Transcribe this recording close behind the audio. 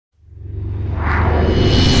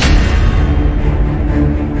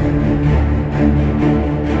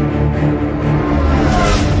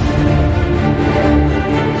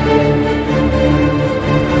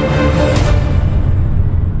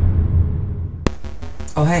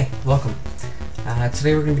Oh hey, welcome.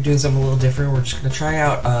 Today we're going to be doing something a little different. We're just going to try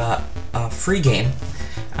out a free game.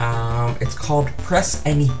 It's called Press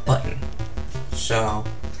Any Button. So,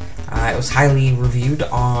 it was highly reviewed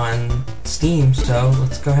on Steam, so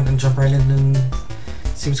let's go ahead and jump right in and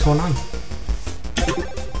see what's going on.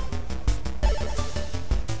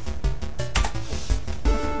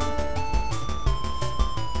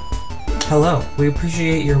 Hello, we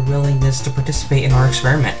appreciate your willingness to participate in our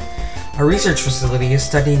experiment. Our research facility is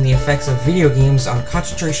studying the effects of video games on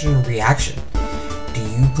concentration and reaction. Do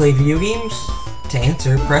you play video games? To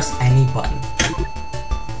answer, press any button.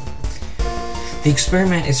 The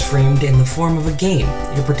experiment is framed in the form of a game.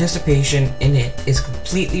 Your participation in it is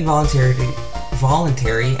completely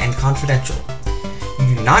voluntary and confidential.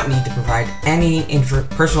 You do not need to provide any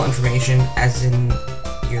personal information as in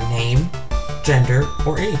your name, gender,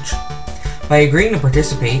 or age. By agreeing to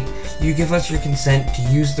participate, you give us your consent to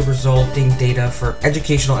use the resulting data for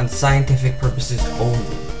educational and scientific purposes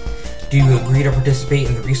only. Do you agree to participate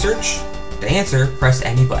in the research? To answer, press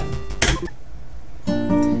any button.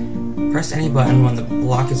 Press any button when the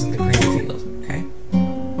block is in the green field, okay?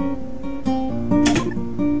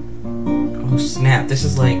 Oh snap, this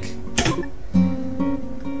is like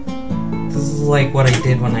what I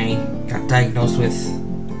did when I got diagnosed with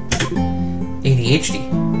ADHD.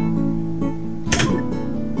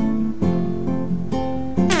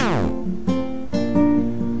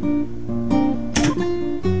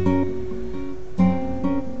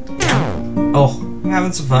 Oh, I'm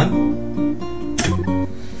having some fun.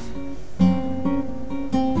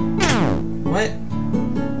 What?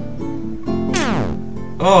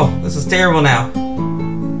 Oh, this is terrible now.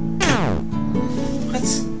 What?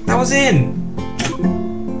 That was in.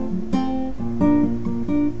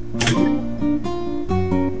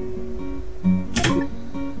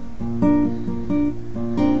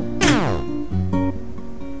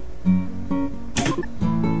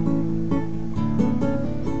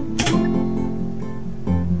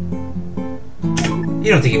 You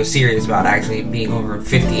don't think he was serious about actually being over in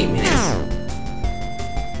 58 minutes.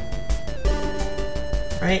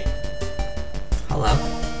 Right? Hello?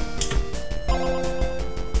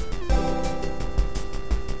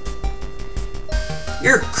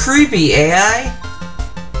 You're creepy, AI!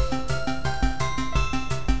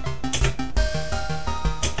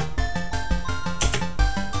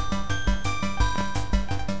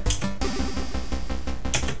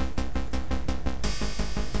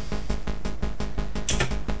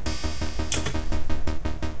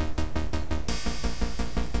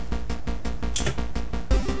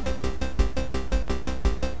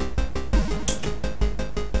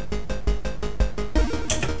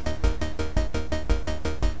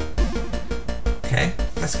 Okay,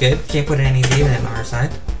 that's good. Can't put any data in our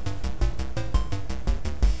side.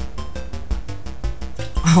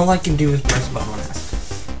 All I can do is press a button when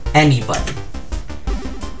asked. Any button.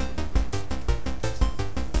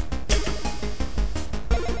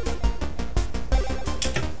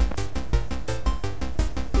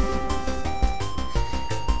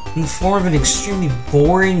 In the form of an extremely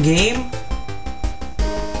boring game?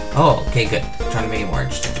 Oh, okay, good. Trying to make it more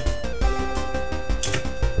interesting.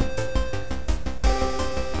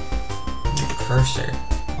 Cursor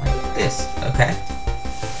like this. Okay.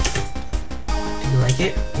 Do you like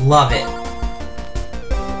it? Love it.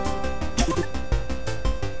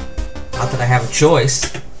 Not that I have a choice.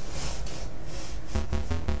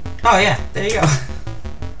 Oh yeah, there you go.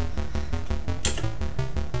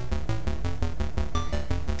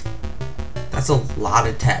 That's a lot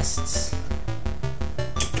of tests.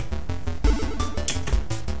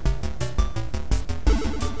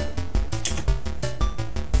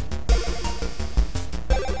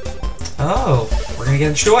 Oh, we're gonna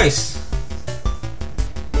get a choice.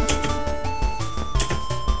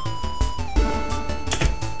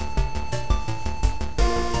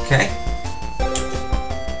 Okay.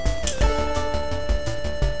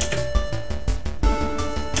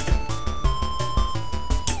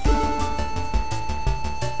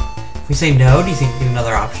 If we say no, do you think we get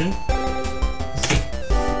another option? Let's see.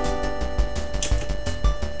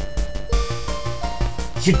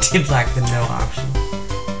 You did like the no option.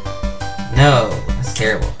 No, that's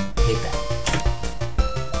terrible. I hate that.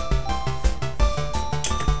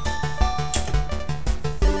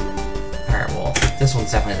 Alright, well, this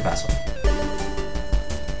one's definitely the best one.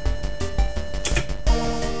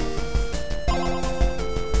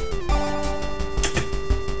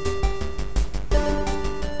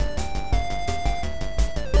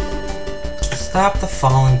 Stop the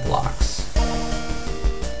falling blocks.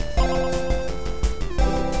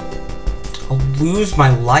 I'll lose my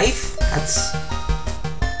life? That's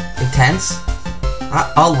intense.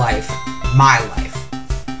 A life. My life.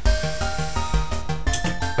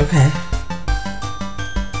 Okay.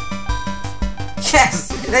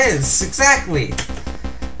 Yes, it is. Exactly.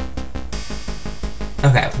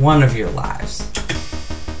 Okay, one of your lives.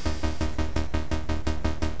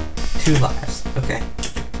 2 lives. Okay.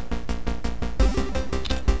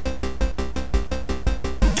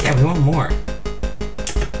 Yeah, we want more.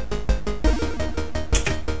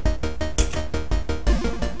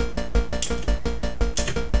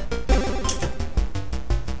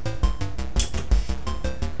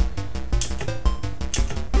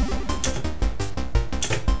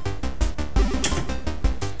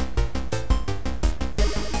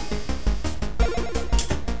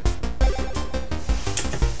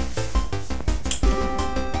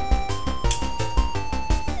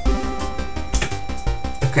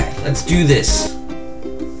 Okay, let's do this.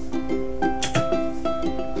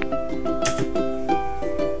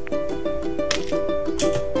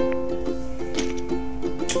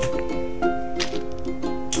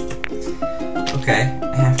 Okay,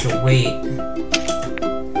 I have to wait.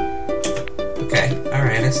 Okay,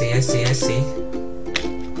 alright, I see.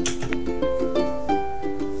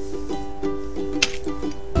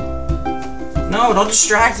 No, don't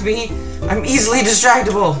distract me! I'm easily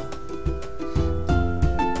distractible!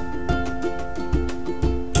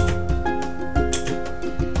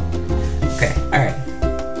 Okay, alright.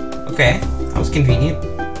 Okay, that was convenient.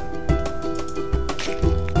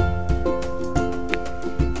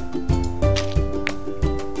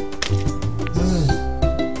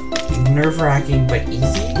 This is nerve-wracking but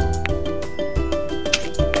easy.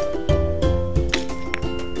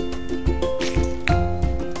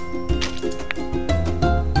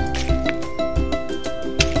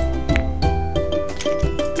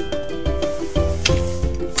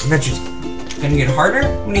 I bet it's gonna get harder?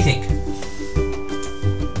 What do you think?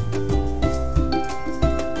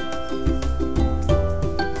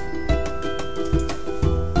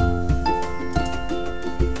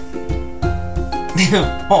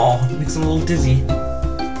 Oh, makes him a little dizzy.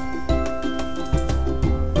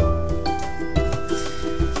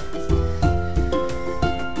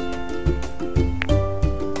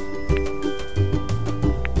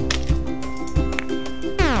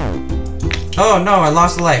 Oh no, I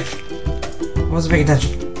lost a life. I wasn't paying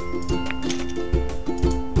attention.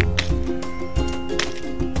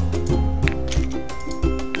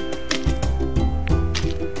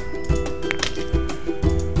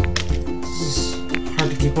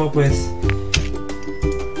 Keep up with.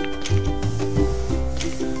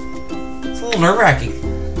 It's a little nerve-wracking.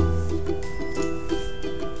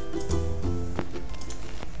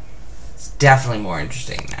 It's definitely more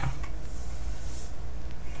interesting now.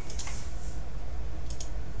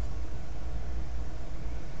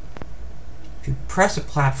 If you press a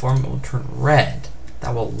platform, it will turn red.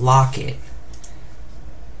 That will lock it.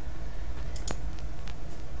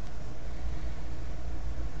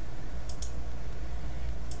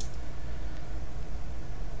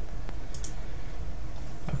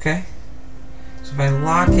 Okay, so if I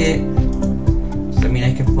lock it, does that mean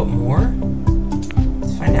I can put more?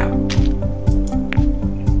 Let's find out.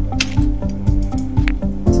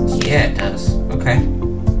 Yeah, it does. Okay.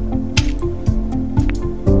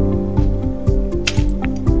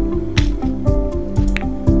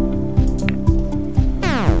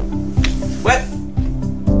 What?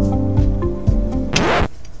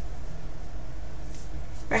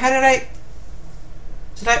 Wait, how did I...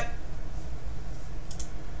 Did I...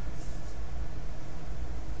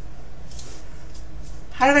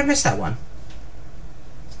 How did I miss that one?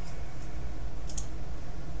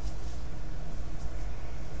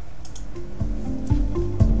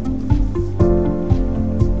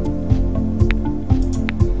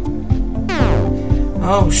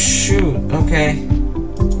 Oh shoot, okay.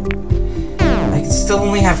 I can still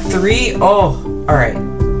only have 3? Oh, alright.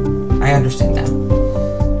 I understand now.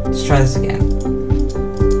 Let's try this again.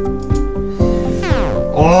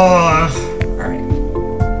 Oh!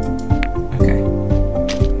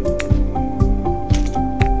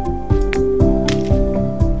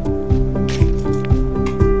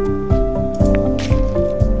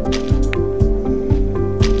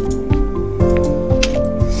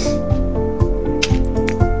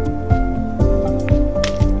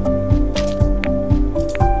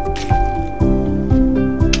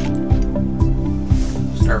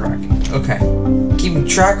 Okay, keeping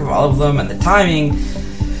track of all of them and the timing,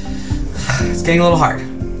 it's getting a little hard.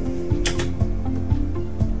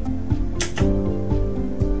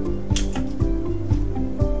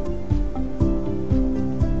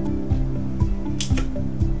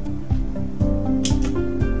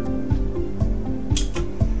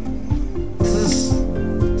 This is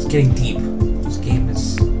getting deep. This game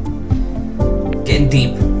is getting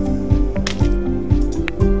deep.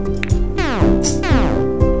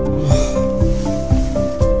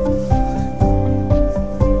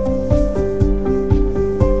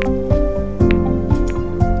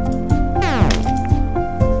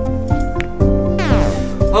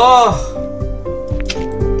 Oh!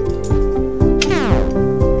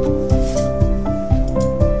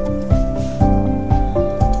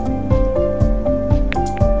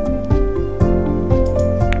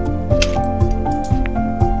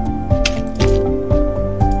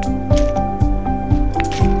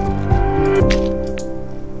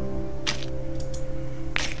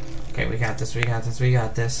 Okay, we got this, we got this, we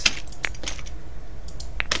got this.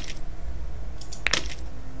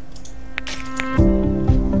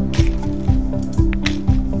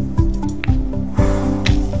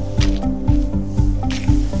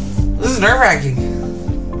 This is nerve-wracking.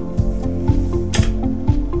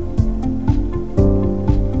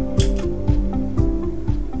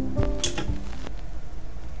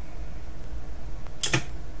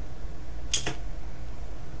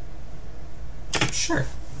 Sure.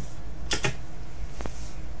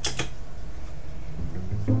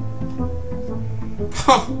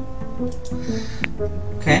 Huh.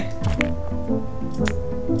 Okay.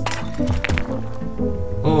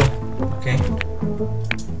 Oh, okay.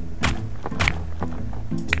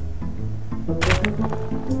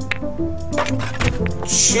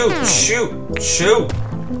 Shoot, shoot, shoot!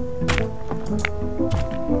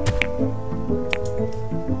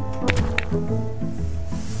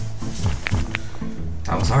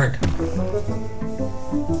 That was hard.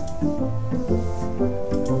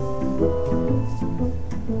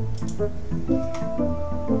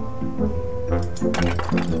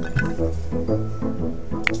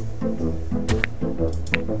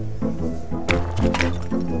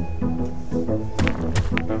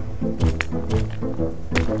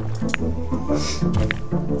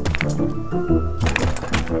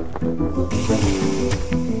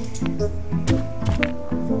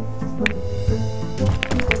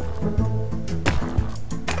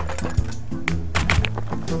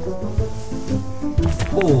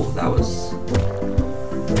 Oh, that was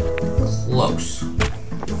close.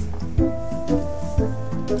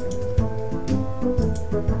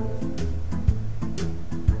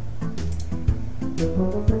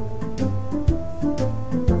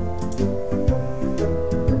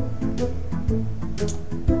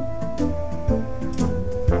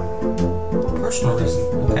 Personal reason,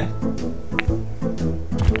 okay.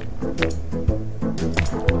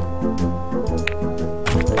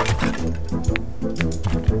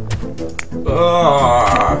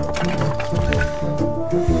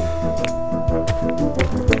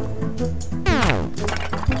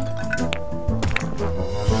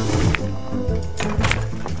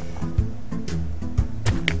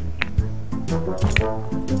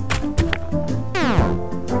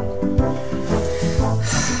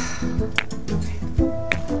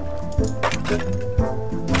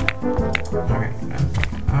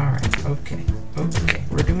 Okay,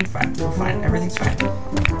 we're doing fine. We're fine. Everything's fine.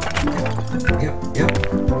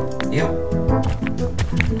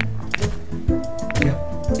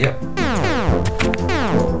 Yep.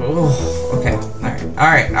 Oh, okay. All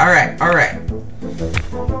right.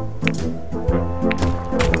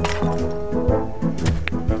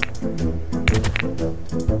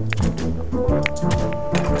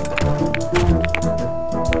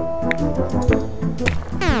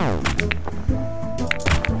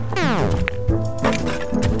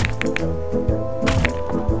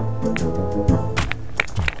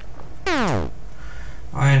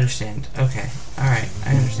 I understand. Okay. Alright.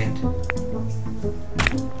 I understand.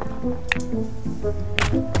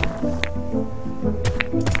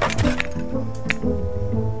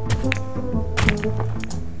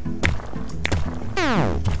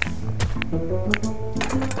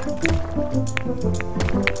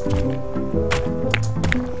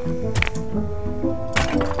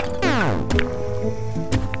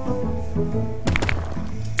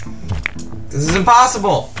 This is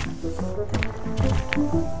impossible!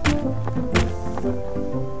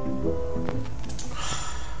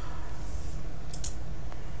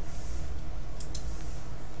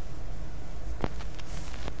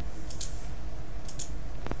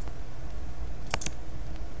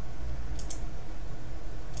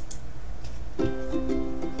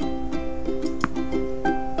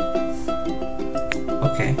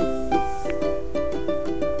 Okay.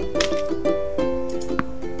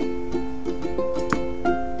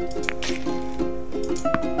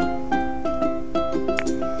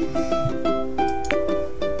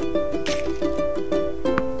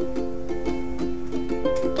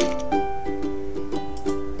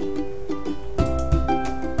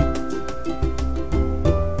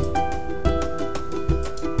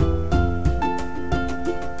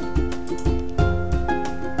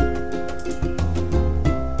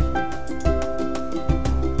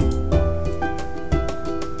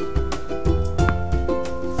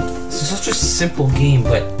 simple game,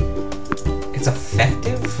 but it's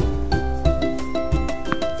effective.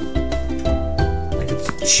 Like,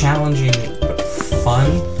 it's challenging but fun.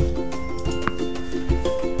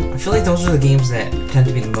 I feel like those are the games that tend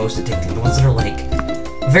to be the most addicting. The ones that are like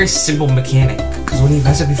a very simple mechanic. Because when you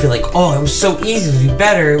mess up, you feel like, oh, it was so easy to do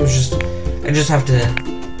better. It was just, I just have to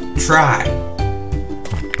try.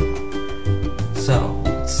 So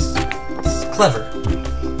it's clever.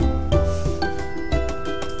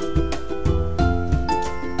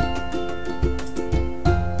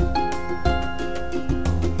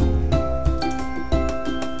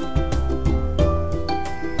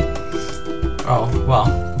 Oh, well,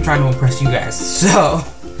 I'm trying to impress you guys, so...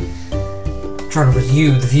 I'm trying to impress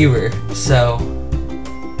you, the viewer, so...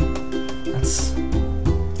 That's...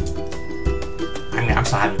 I mean, I'm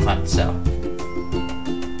still having fun, so...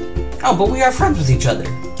 Oh, but we are friends with each other.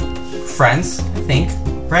 Friends, I think,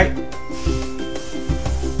 right?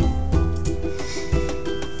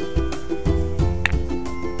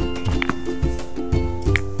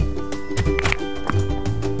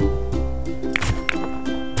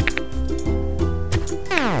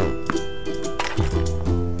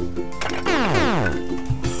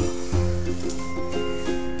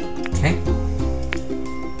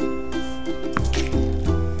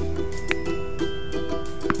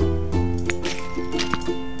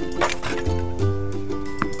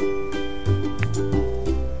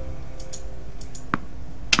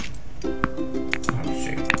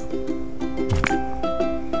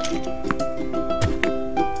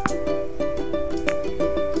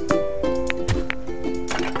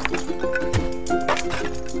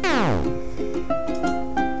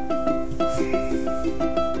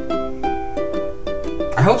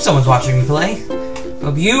 I hope someone's watching me play. I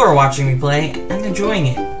hope you are watching me play and enjoying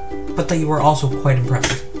it, but that you were also quite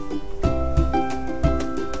impressed.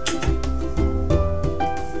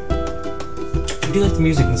 I do like the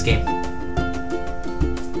music in this game.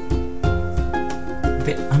 A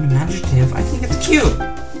bit unimaginative. I think it's cute.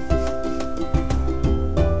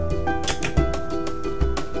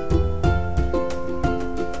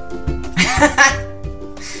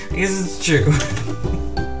 I guess it's true.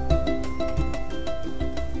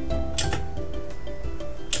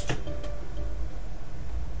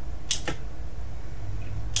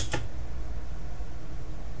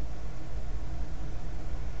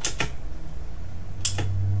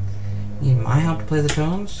 Need my help to play the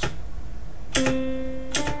tones?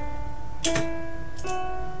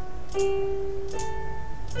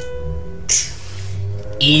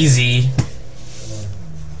 Easy.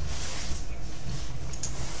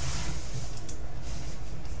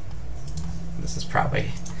 This is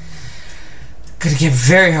probably gonna get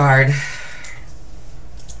very hard.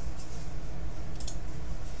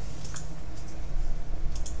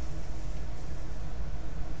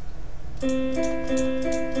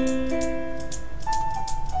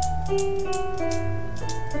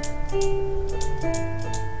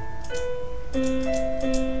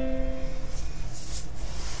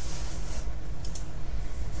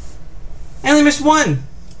 I only missed one.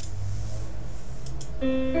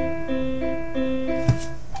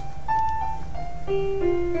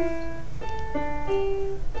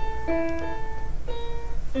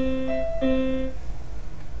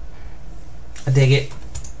 I dig it.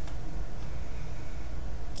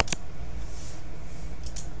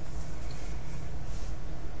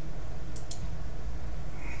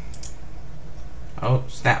 Oh,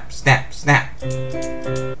 snap, snap, snap.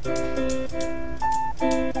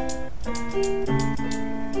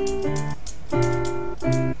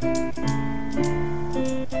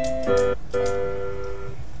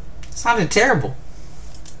 Sounded terrible.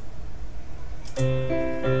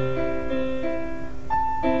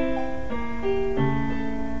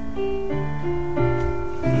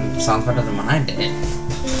 Sounds better than when I did it.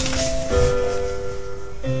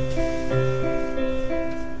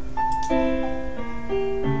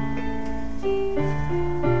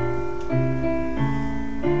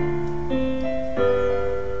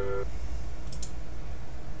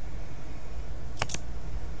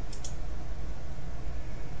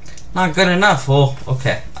 Not good enough. Oh,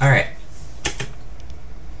 okay. Alright.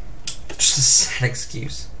 Just a sad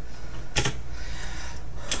excuse.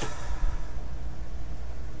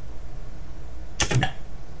 No.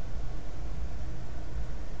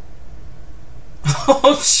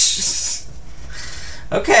 Oh,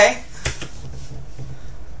 okay.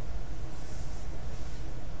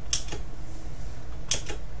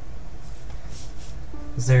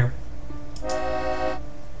 Is there...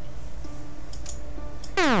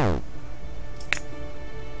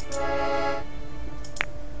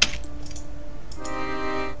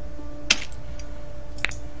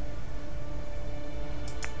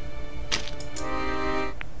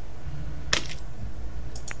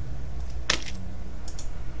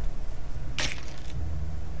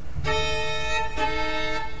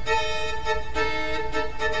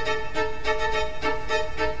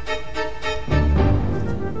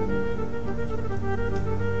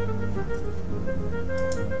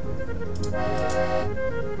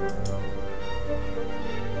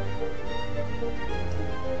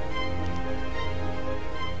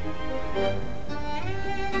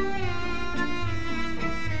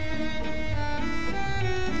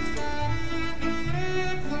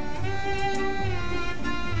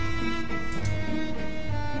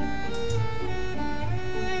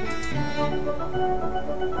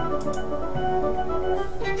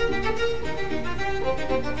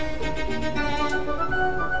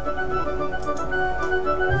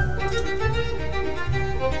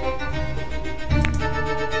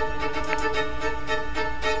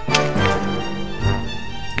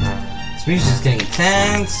 This music's getting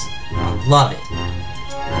intense. I love it.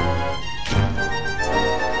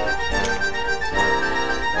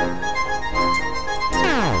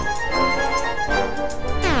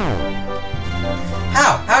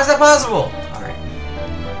 How is that possible? Alright.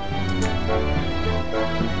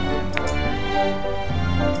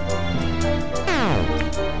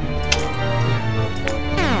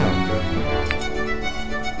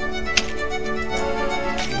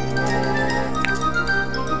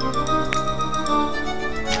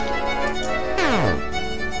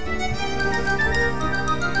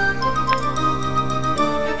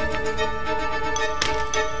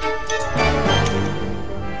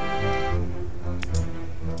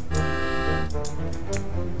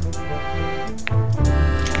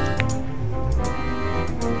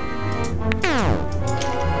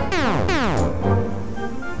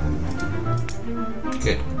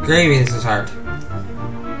 Good gravy, this is hard.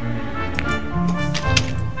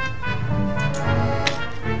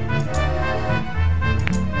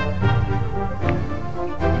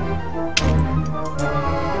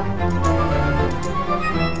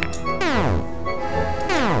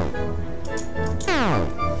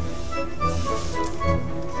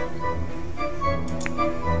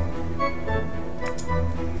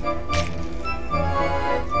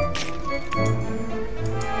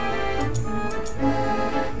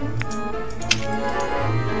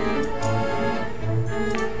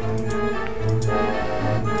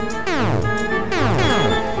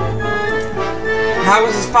 How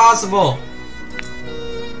is this possible?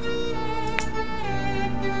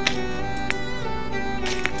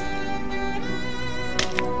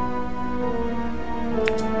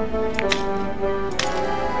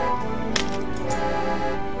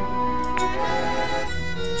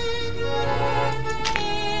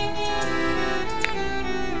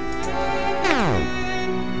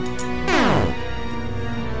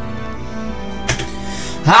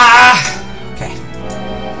 Ah! Okay.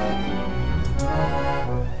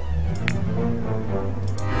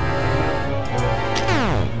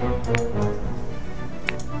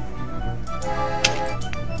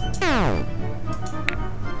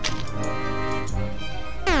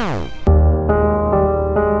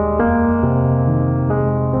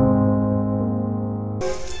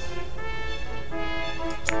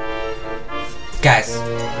 Guys,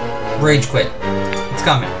 rage quit. It's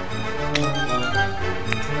coming.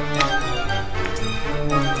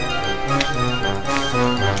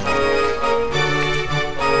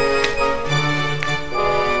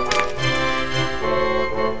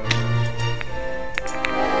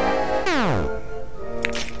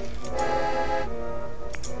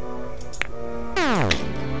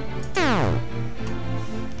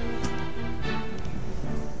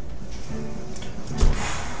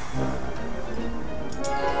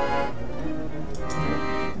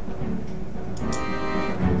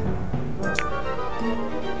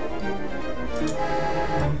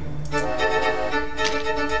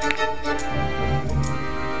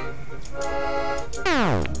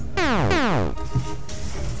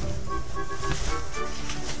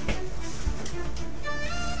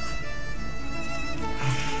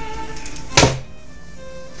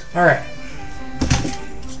 All right.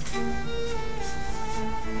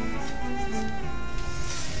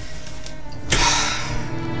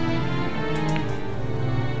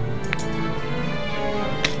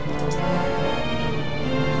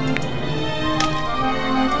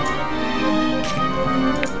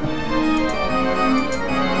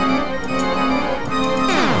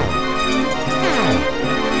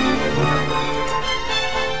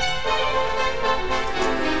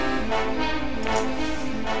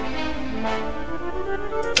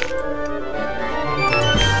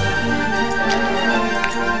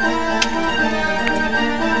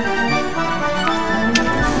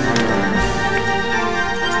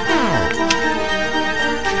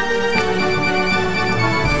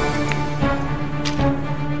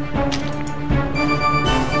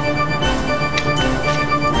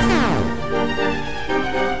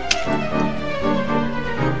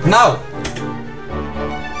 No!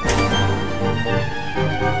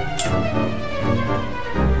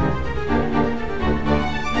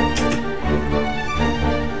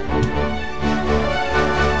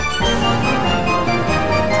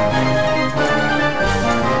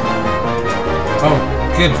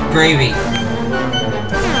 Oh, good gravy.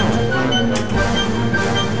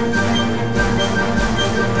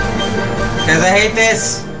 Because I hate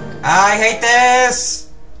this! I hate this!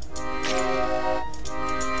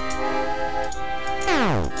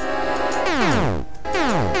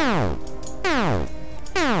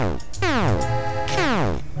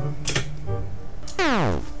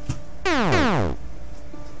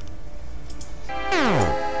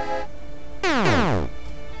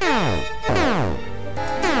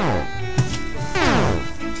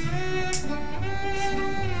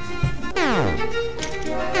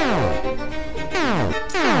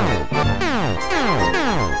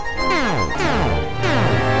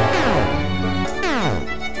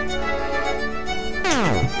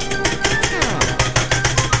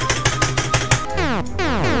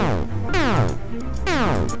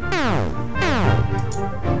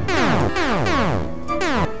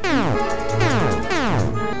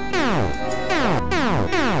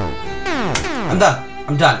 I'm done.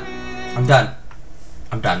 I'm done. I'm done.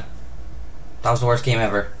 I'm done. That was the worst game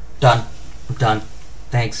ever. Done. I'm done.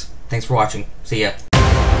 Thanks. Thanks for watching. See ya.